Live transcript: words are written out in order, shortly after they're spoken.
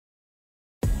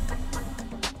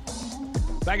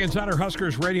Back inside our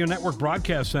Huskers Radio Network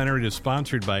Broadcast Center, it is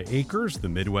sponsored by Acres, the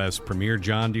Midwest's premier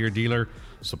John Deere dealer,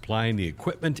 supplying the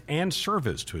equipment and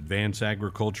service to advance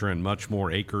agriculture and much more.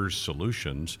 Acres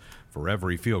Solutions for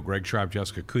every field. Greg Sharp,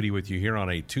 Jessica Cootie with you here on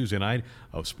a Tuesday night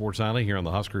of Sports Alley here on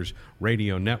the Huskers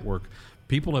Radio Network.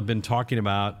 People have been talking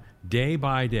about day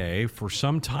by day for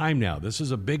some time now. This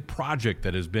is a big project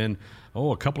that has been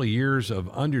a couple of years of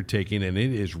undertaking, and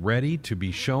it is ready to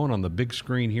be shown on the big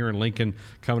screen here in Lincoln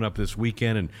coming up this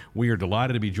weekend. And we are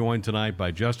delighted to be joined tonight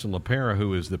by Justin LePera,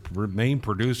 who is the main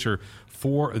producer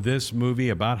for this movie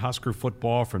about Husker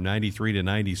football from 93 to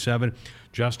 97.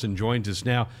 Justin joins us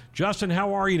now. Justin,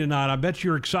 how are you tonight? I bet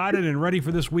you're excited and ready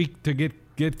for this week to get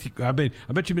I bet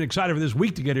you've been excited for this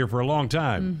week to get here for a long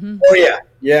time. Mm-hmm. Oh, yeah.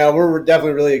 Yeah, we're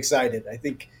definitely really excited. I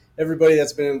think everybody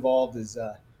that's been involved is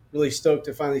really stoked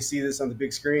to finally see this on the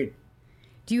big screen.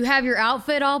 Do you have your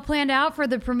outfit all planned out for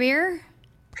the premiere?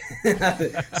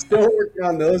 Still working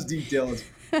on those details.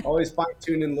 Always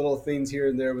fine-tuning little things here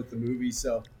and there with the movie.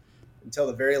 So until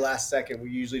the very last second,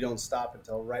 we usually don't stop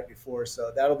until right before.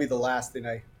 So that'll be the last thing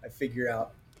I figure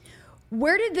out.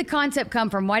 Where did the concept come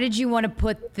from? Why did you want to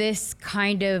put this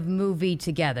kind of movie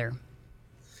together?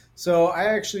 So I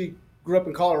actually grew up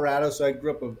in Colorado, so I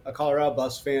grew up a Colorado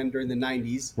Buffs fan during the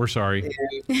 90s. We're sorry.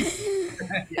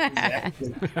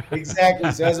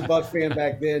 Exactly. So as a Buffs fan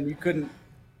back then,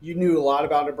 you knew a lot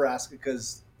about Nebraska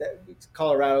because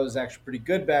Colorado was actually pretty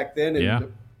good back then,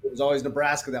 and it was always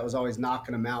Nebraska that was always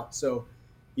knocking them out. So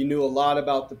you knew a lot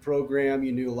about the program.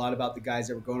 You knew a lot about the guys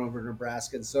that were going over to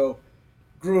Nebraska. And so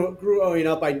growing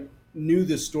up, I knew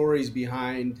the stories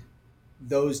behind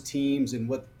those teams and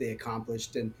what they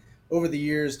accomplished. And over the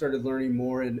years, started learning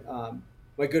more. And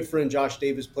my good friend Josh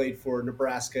Davis played for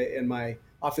Nebraska, and my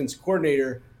offense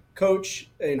coordinator coach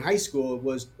in high school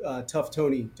was Tough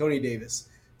Tony Davis.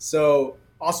 So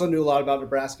also knew a lot about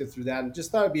Nebraska through that, and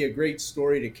just thought it'd be a great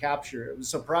story to capture. I was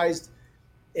surprised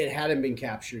it hadn't been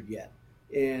captured yet,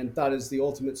 and thought it was the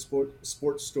ultimate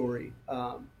sports story,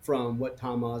 from what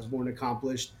Tom Osborne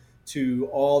accomplished to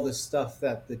all the stuff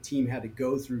that the team had to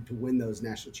go through to win those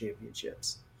national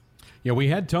championships. Yeah, we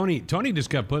had Tony. Tony just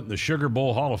got put in the Sugar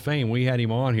Bowl Hall of Fame. We had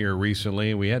him on here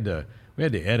recently, and we had to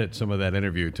edit some of that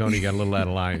interview. Tony got a little out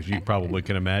of line, as you probably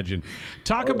can imagine.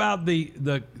 Talk about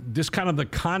just kind of the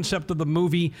concept of the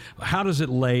movie. How does it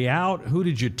lay out? Who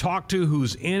did you talk to?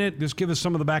 Who's in it? Just give us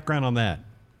some of the background on that.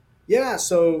 Yeah,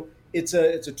 so it's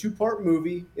a two-part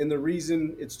movie, and the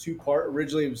reason it's two-part,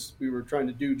 originally we were trying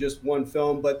to do just one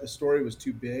film, but the story was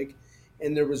too big.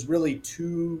 And there was really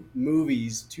two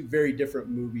very different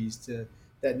movies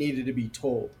that needed to be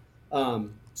told.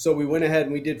 So we went ahead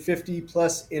and we did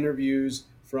 50-plus interviews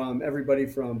from everybody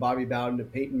from Bobby Bowden to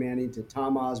Peyton Manning to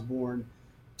Tom Osborne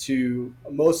to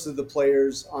most of the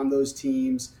players on those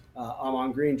teams,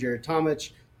 Amon Green, Jared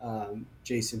Tomich,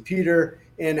 Jason Peter,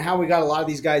 and how we got a lot of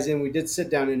these guys in. We did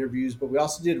sit-down interviews, but we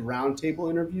also did roundtable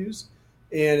interviews.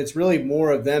 And it's really more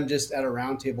of them just at a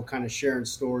roundtable kind of sharing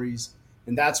stories.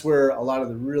 And that's where a lot of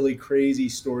the really crazy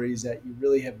stories that you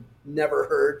really have never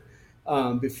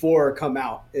heard before come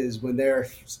out, is when they're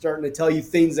starting to tell you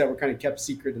things that were kind of kept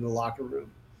secret in the locker room.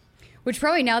 Which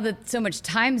probably now that so much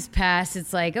time's passed,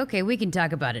 it's like, okay, we can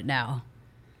talk about it now.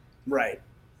 Right.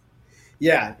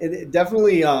 Yeah, it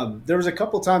definitely. There was a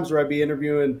couple times where I'd be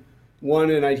interviewing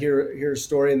one and I'd hear a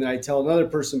story, and then I'd tell another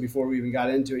person before we even got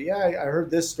into it, I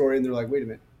heard this story, and they're like, wait a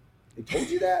minute. They told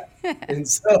you that? And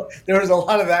so there was a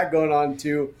lot of that going on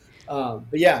too. But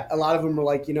yeah, a lot of them were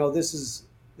like, this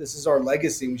is our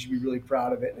legacy, and we should be really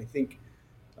proud of it. And I think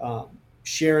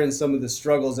sharing some of the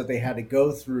struggles that they had to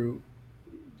go through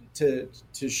to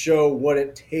show what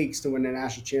it takes to win a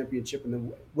national championship and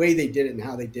the way they did it and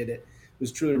how they did it was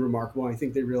truly remarkable. And I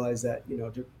think they realized that,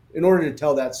 in order to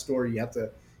tell that story, you have to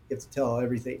tell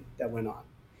everything that went on.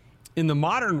 In the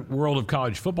modern world of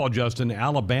college football, Justin,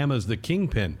 Alabama's the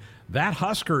kingpin. That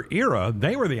Husker era,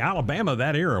 they were the Alabama of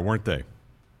that era, weren't they?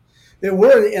 They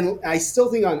were, and I still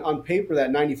think on paper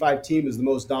that 95 team is the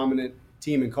most dominant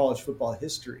team in college football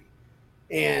history.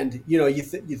 And, you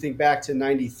think back to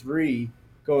 93,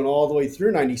 going all the way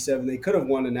through 97, they could have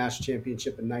won a national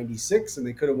championship in 96, and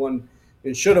they could have won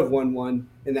and should have won one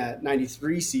in that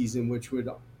 93 season, which would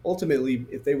ultimately,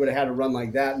 if they would have had a run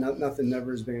like that, nothing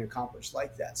never has been accomplished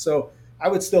like that. So I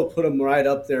would still put them right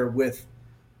up there with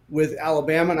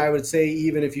Alabama. And I would say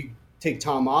even if you take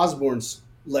Tom Osborne's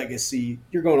legacy,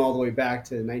 you're going all the way back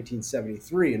to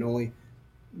 1973 and only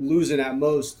losing at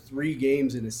most 3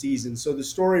 games in a season. So the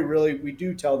story really, we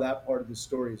do tell that part of the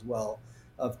story as well,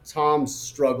 of Tom's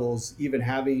struggles, even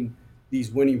having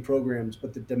these winning programs,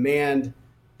 but the demand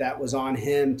that was on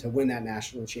him to win that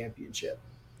national championship.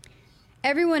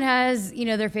 Everyone has,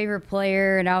 their favorite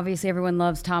player, and obviously everyone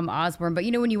loves Tom Osborne. But,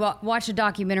 when you watch a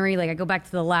documentary, like I go back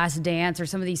to The Last Dance or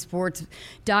some of these sports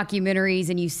documentaries,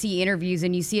 and you see interviews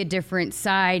and you see a different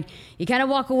side, you kind of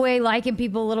walk away liking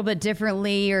people a little bit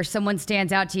differently, or someone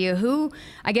stands out to you. Who,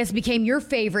 I guess, became your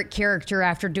favorite character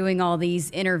after doing all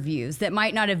these interviews that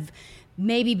might not have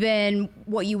maybe been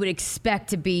what you would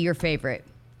expect to be your favorite?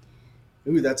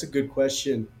 Ooh, that's a good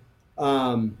question.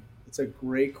 It's a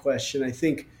great question. I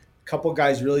think couple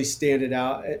guys really standed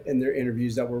out in their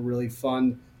interviews that were really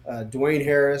fun. Dwayne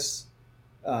Harris,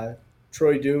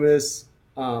 Troy Dumas,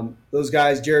 those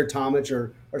guys, Jared Tomich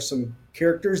are some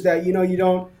characters that, you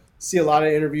don't see a lot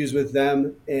of interviews with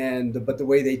them, but the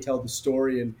way they tell the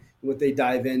story and what they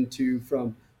dive into,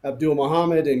 from Abdul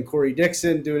Muhammad and Corey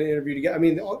Dixon doing an interview together. I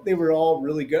mean, they were all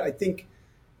really good. I think,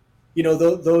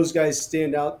 those guys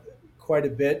stand out quite a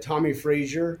bit. Tommy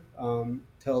Frazier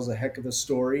tells a heck of a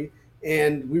story.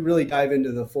 And we really dive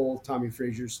into the full Tommy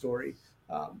Frazier story.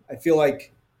 I feel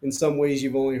like in some ways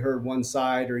you've only heard one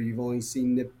side, or you've only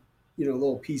seen the,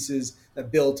 little pieces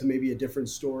that build to maybe a different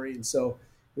story. And so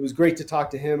it was great to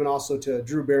talk to him, and also to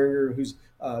Drew Beringer, who's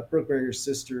Brooke Beringer's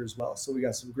sister as well. So we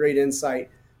got some great insight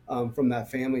from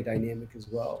that family dynamic as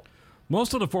well.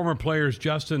 Most of the former players,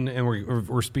 Justin, and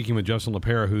we're speaking with Justin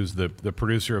LePera, who's the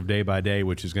producer of Day by Day,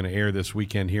 which is going to air this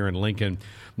weekend here in Lincoln.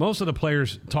 Most of the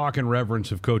players talk in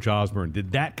reverence of Coach Osborne.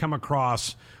 Did that come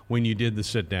across when you did the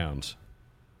sit-downs?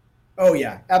 Oh,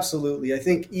 yeah, absolutely. I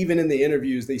think even in the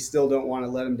interviews, they still don't want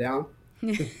to let him down.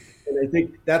 And I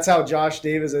think that's how Josh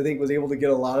Davis, was able to get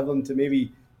a lot of them to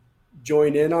maybe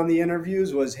join in on the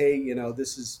interviews, was, hey,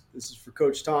 this is for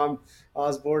Coach Tom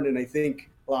Osborne. And I think,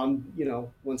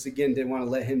 once again, didn't want to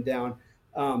let him down.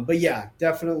 But yeah,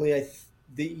 definitely,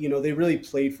 they really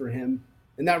played for him,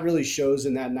 and that really shows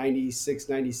in that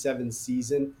 96-97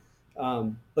 season.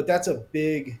 But that's a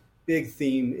big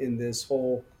theme in this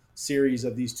whole series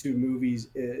of these two movies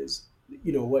is,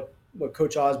 what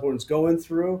Coach Osborne's going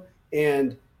through,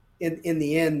 and in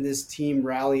the end, this team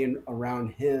rallying around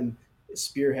him,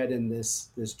 spearheading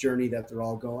this journey that they're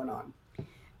all going on.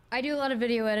 I do a lot of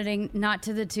video editing, not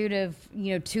to the tune of,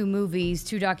 two movies,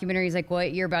 two documentaries like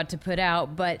what you're about to put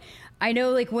out. But I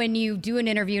know, like, when you do an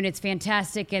interview and it's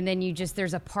fantastic, and then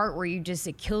there's a part where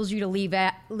it kills you to leave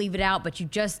it out, but you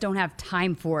just don't have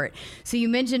time for it. So you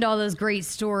mentioned all those great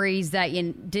stories that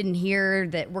you didn't hear,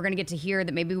 that we're going to get to hear,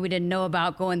 that maybe we didn't know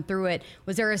about going through it.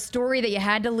 Was there a story that you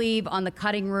had to leave on the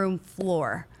cutting room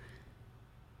floor?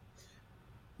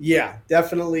 Yeah,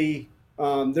 definitely.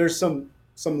 There's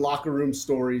some locker room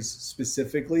stories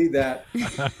specifically that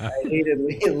I hated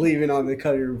leaving on the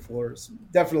cutting room floors.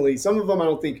 Definitely. Some of them I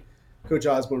don't think Coach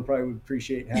Osborne probably would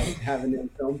appreciate having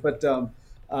them filmed. But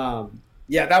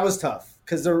yeah, that was tough,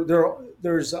 because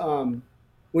there's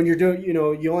when you're doing,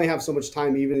 you only have so much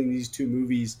time, even in these two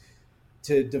movies,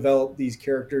 to develop these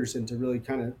characters and to really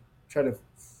kind of try to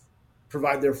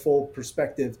provide their full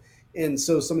perspective. And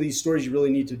so some of these stories you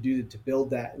really need to do to build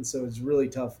that. And so it's really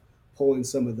tough pulling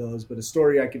some of those. But a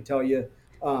story I could tell you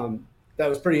that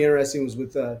was pretty interesting was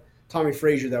with Tommy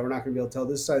Frazier, that we're not going to be able to tell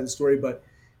this side of the story. But,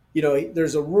 there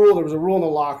was a rule in the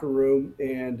locker room,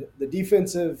 and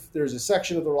there's a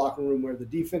section of the locker room where the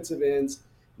defensive ends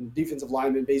and the defensive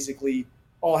linemen basically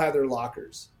all had their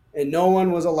lockers. And no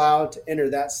one was allowed to enter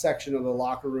that section of the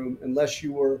locker room unless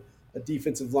you were a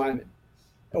defensive lineman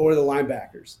or the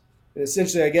linebackers. And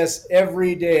essentially, I guess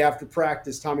every day after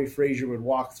practice, Tommy Frazier would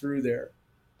walk through there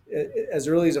as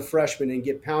early as a freshman and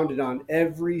get pounded on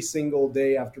every single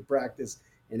day after practice.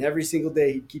 And every single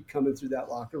day he'd keep coming through that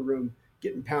locker room,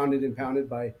 getting pounded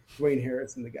by Dwayne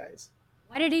Harris and the guys.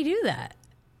 Why did he do that?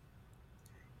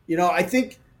 I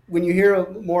think when you hear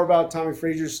more about Tommy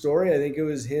Frazier's story, I think it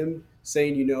was him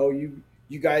saying,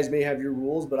 you guys may have your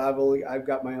rules, but I've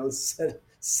got my own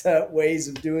set ways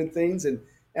of doing things. And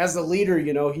as the leader,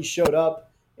 he showed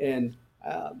up, and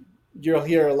you'll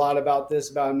hear a lot about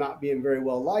him not being very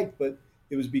well liked, but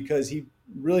it was because he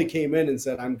really came in and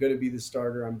said, I'm going to be the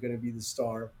starter. I'm going to be the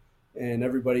star, and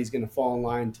everybody's going to fall in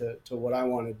line to what I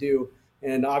want to do.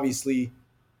 And obviously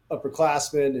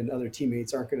upperclassmen and other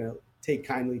teammates aren't going to take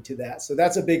kindly to that. So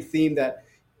that's a big theme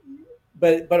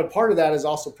but a part of that is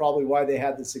also probably why they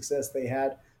had the success they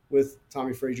had with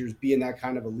Tommy Frazier's being that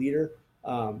kind of a leader.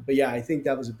 But yeah, I think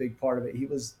that was a big part of it. He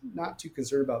was not too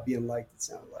concerned about being liked, it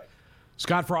sounded like.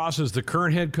 Scott Frost is the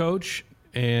current head coach,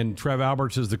 and Trev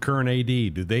Alberts is the current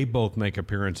AD. Do they both make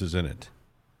appearances in it?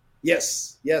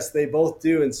 Yes, they both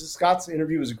do. And so Scott's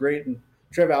interview was great, and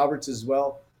Trev Alberts as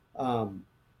well.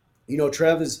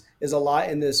 Trev is a lot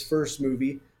in this first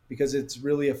movie because it's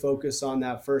really a focus on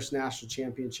that first national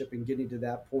championship and getting to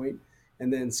that point.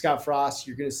 And then Scott Frost,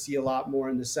 you're going to see a lot more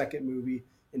in the second movie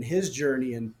and his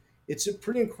journey. And it's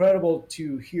pretty incredible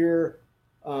to hear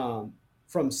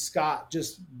from Scott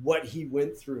just what he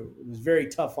went through. It was very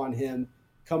tough on him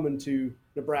coming to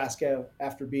Nebraska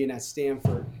after being at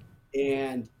Stanford.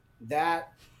 And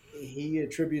that he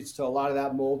attributes to a lot of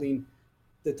that molding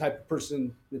the type of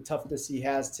person, the toughness he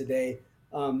has today.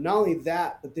 Not only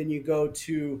that, but then you go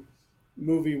to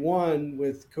movie one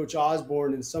with Coach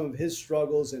Osborne and some of his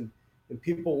struggles and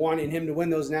people wanting him to win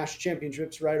those national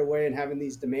championships right away and having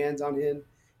these demands on him.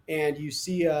 And you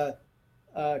see a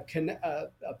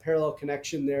parallel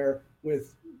connection there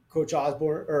with Coach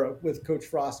Osborne or with Coach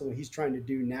Frost and what he's trying to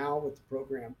do now with the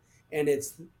program. And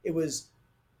it was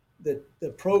the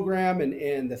program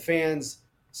and the fans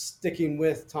sticking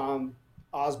with Tom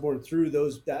Osborne through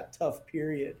that tough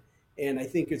period. And I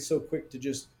think it's so quick to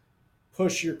just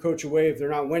push your coach away if they're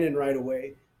not winning right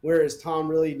away. Whereas Tom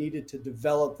really needed to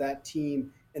develop that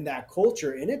team and that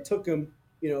culture. And it took him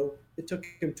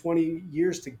 20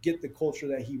 years to get the culture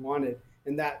that he wanted.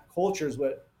 And that culture is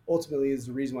what ultimately is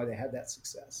the reason why they had that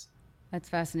success. That's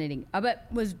fascinating. I bet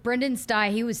was Brendan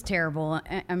Stye, he was terrible,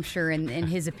 I'm sure, in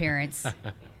his appearance.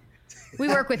 We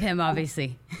work with him,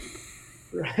 obviously.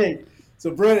 Right. So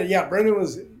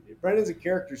Brendan's a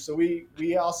character. So we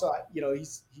also,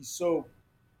 he's so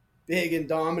big and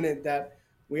dominant that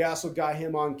we also got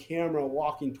him on camera,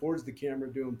 walking towards the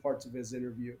camera, doing parts of his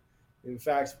interview. In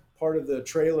fact, part of the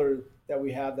trailer that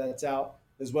we have that's out,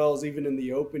 as well as even in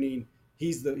the opening,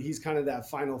 he's kind of that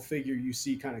final figure you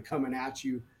see kind of coming at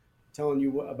you, telling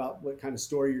you about what kind of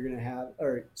story you're going to have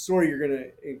or story you're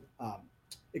going to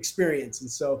experience.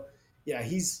 And so, yeah,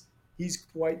 he's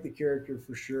quite the character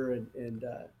for sure, and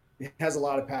has a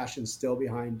lot of passion still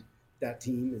behind that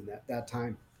team and that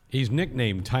time. He's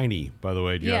nicknamed Tiny, by the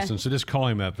way, Justin. Yeah. So just call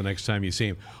him that the next time you see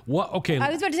him. What? Okay. I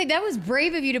was about to say, that was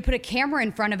brave of you to put a camera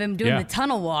in front of him doing the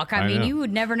tunnel walk. I mean, you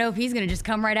would never know if he's going to just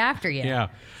come right after you. Yeah.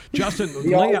 Justin,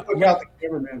 he always took out the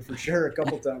cameraman for sure a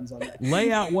couple times on that. Lay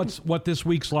out what this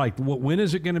week's like. When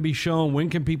is it going to be shown? When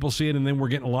can people see it? And then we're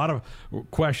getting a lot of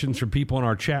questions from people in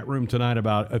our chat room tonight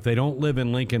about if they don't live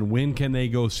in Lincoln, when can they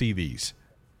go see these?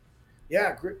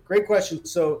 Yeah, great question.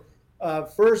 So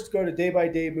first, go to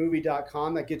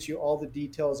daybydaymovie.com. That gets you all the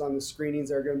details on the screenings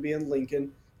that are going to be in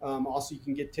Lincoln. Also, you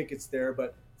can get tickets there.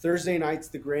 But Thursday night's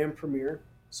the grand premiere.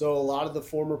 So a lot of the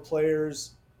former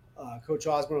players, Coach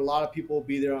Osborne, a lot of people will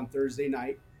be there on Thursday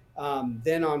night.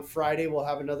 Then on Friday, we'll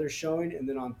have another showing. And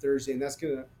then on Thursday,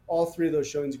 and all three of those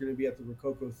showings are going to be at the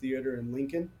Rococo Theater in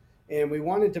Lincoln. And we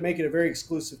wanted to make it a very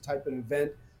exclusive type of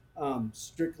event,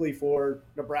 strictly for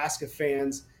Nebraska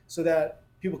fans, so that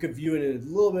people could view it in a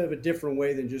little bit of a different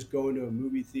way than just going to a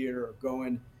movie theater or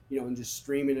going, and just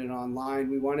streaming it online.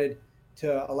 We wanted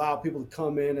to allow people to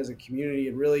come in as a community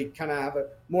and really kind of have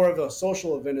more of a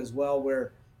social event as well,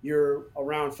 where you're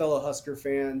around fellow Husker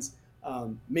fans,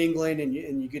 mingling, and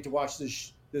you get to watch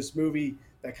this movie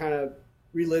that kind of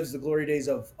relives the glory days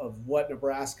of what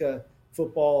Nebraska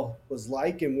football was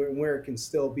like and where it can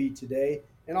still be today.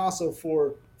 And also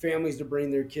for families to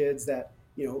bring their kids that,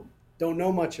 don't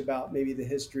know much about maybe the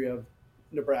history of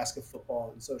Nebraska football.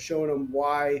 And so showing them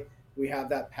why we have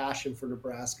that passion for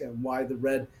Nebraska and why the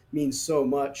red means so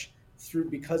much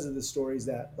because of the stories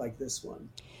like this one.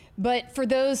 But for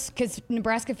those, because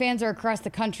Nebraska fans are across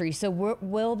the country, so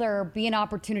will there be an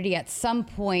opportunity at some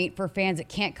point for fans that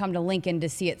can't come to Lincoln to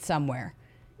see it somewhere?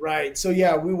 Right. So,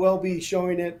 yeah, we will be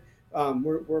showing it.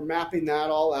 We're mapping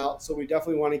that all out. So we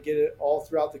definitely want to get it all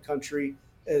throughout the country.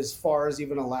 As far as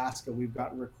even Alaska, we've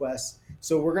gotten requests.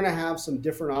 So we're going to have some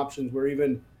different options where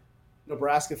even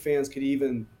Nebraska fans could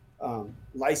even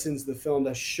license the film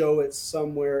to show it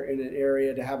somewhere in an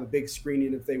area to have a big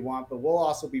screening if they want. But we'll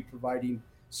also be providing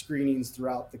screenings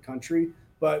throughout the country.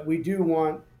 But we do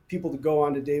want people to go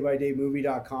on to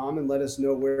daybydaymovie.com and let us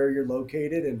know where you're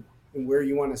located and where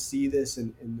you want to see this,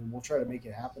 and we'll try to make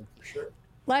it happen for sure.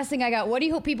 Last thing I got, what do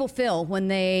you hope people feel when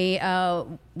they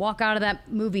walk out of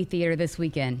that movie theater this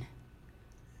weekend?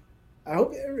 I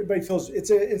hope everybody feels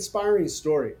it's an inspiring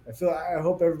story. I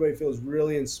hope everybody feels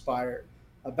really inspired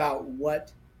about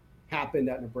what happened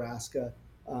at Nebraska,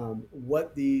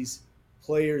 what these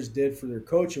players did for their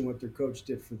coach and what their coach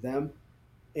did for them,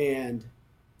 and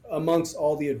amongst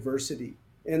all the adversity.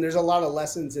 And there's a lot of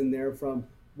lessons in there from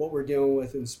what we're dealing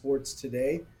with in sports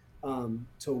today.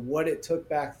 To what it took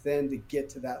back then to get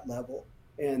to that level.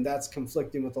 And that's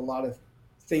conflicting with a lot of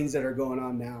things that are going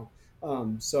on now.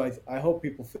 So I hope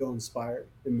people feel inspired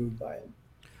and moved by it.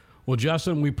 Well,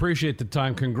 Justin, we appreciate the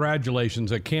time.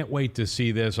 Congratulations. I can't wait to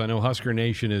see this. I know Husker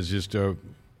Nation is just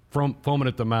foaming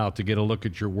at the mouth to get a look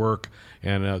at your work.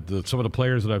 And some of the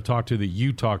players that I've talked to that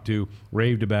you talked to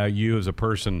raved about you as a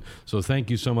person. So thank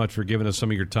you so much for giving us some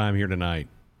of your time here tonight.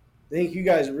 Thank you,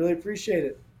 guys. I really appreciate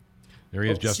it. There he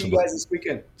is, Justin. See you guys this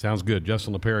weekend. Sounds good.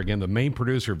 Justin LePera, again, the main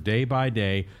producer of Day by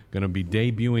Day, going to be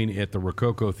debuting at the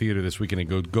Rococo Theater this weekend.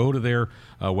 And go to their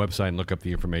website and look up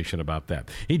the information about that.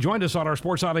 He joined us on our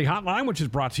Sports Auto Hotline, which is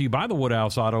brought to you by the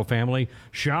Woodhouse Auto family.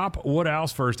 Shop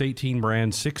Woodhouse first, 18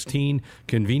 brands, 16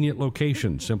 convenient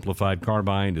locations. Simplified car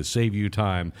buying to save you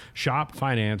time. Shop,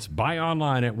 finance, buy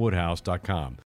online at woodhouse.com.